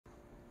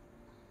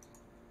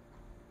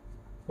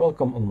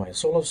Welcome on my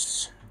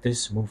Solus.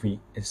 This movie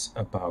is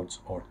about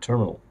our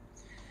terminal.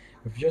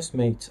 We've just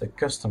made a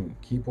custom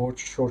keyboard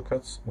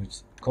shortcut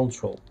with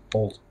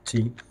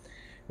Ctrl-Alt-T.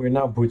 We're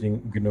now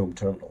booting GNOME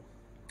Terminal.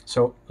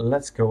 So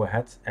let's go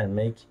ahead and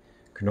make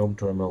GNOME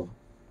Terminal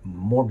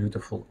more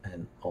beautiful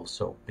and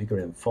also bigger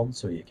in font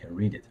so you can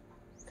read it.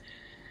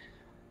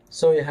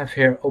 So you have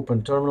here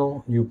Open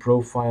Terminal, New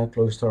Profile,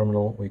 Close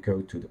Terminal. We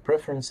go to the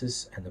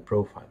Preferences and the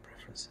Profile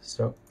Preferences.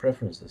 So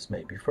Preferences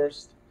may be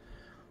first.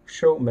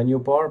 Show menu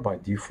bar by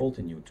default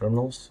in new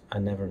terminals. I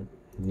never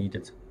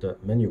needed the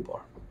menu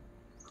bar.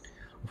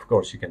 Of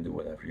course, you can do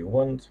whatever you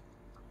want.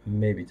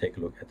 Maybe take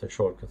a look at the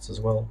shortcuts as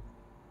well.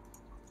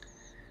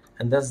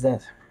 And that's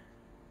that.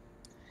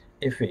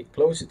 If we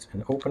close it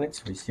and open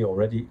it, we see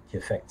already the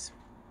effect.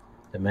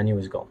 The menu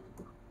is gone.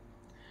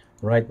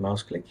 Right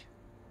mouse click,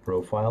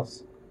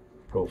 Profiles,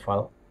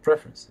 Profile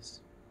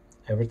Preferences.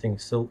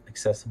 Everything's still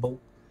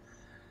accessible.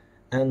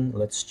 And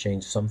let's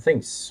change some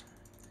things.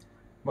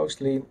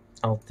 Mostly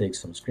I'll take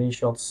some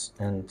screenshots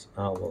and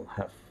I will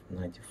have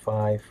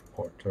 95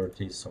 or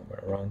 30,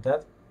 somewhere around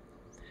that.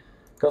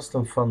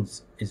 Custom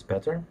font is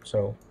better,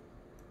 so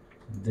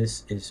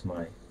this is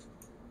my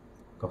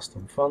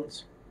custom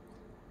font.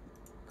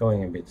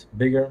 Going a bit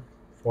bigger,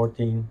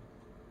 14.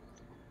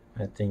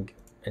 I think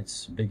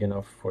it's big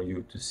enough for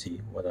you to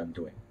see what I'm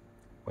doing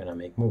when I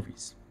make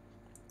movies.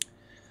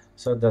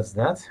 So that's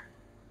that.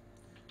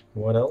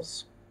 What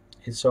else?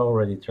 It's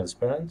already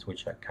transparent,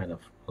 which I kind of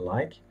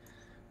like.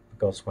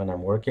 Because when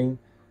I'm working,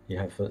 you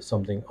have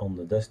something on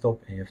the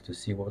desktop and you have to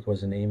see what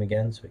was the name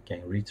again so you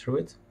can read through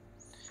it.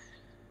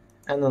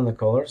 And then the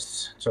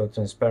colors, so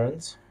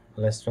transparent,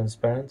 less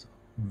transparent,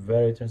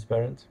 very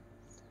transparent.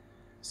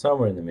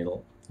 Somewhere in the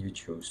middle, you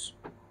choose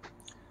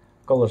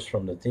colors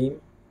from the theme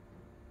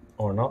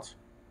or not,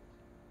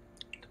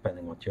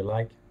 depending what you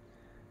like,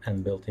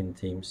 and built-in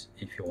themes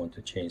if you want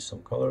to change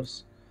some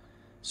colors.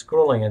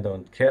 Scrolling, I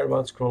don't care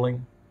about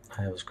scrolling.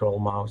 I have a scroll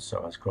mouse,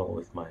 so I scroll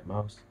with my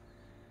mouse.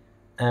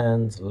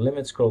 And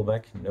limit scroll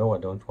back, no, I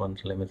don't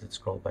want limited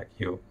scroll back.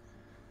 You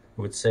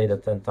would say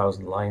that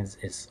 10,000 lines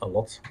is a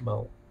lot.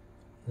 Well,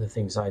 the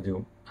things I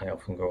do, I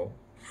often go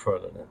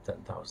further than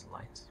 10,000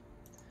 lines.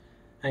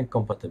 And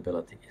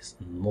compatibility is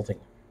nothing.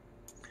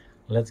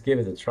 Let's give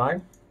it a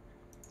try.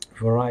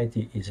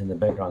 Variety is in the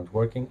background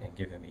working and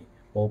giving me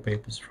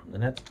wallpapers from the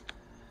net.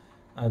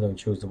 I don't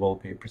choose the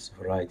wallpapers,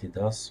 Variety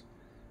does.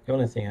 The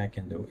only thing I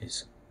can do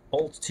is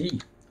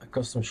Alt-T, a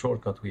custom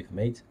shortcut we've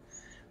made,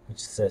 which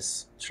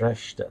says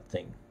trash that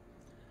thing.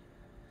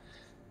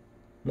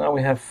 Now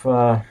we have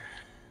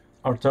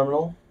our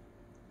terminal,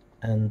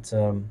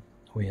 and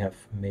we have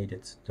made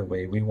it the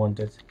way we want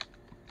it.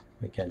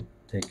 We can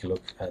take a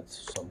look at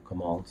some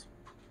commands,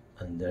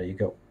 and there you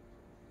go.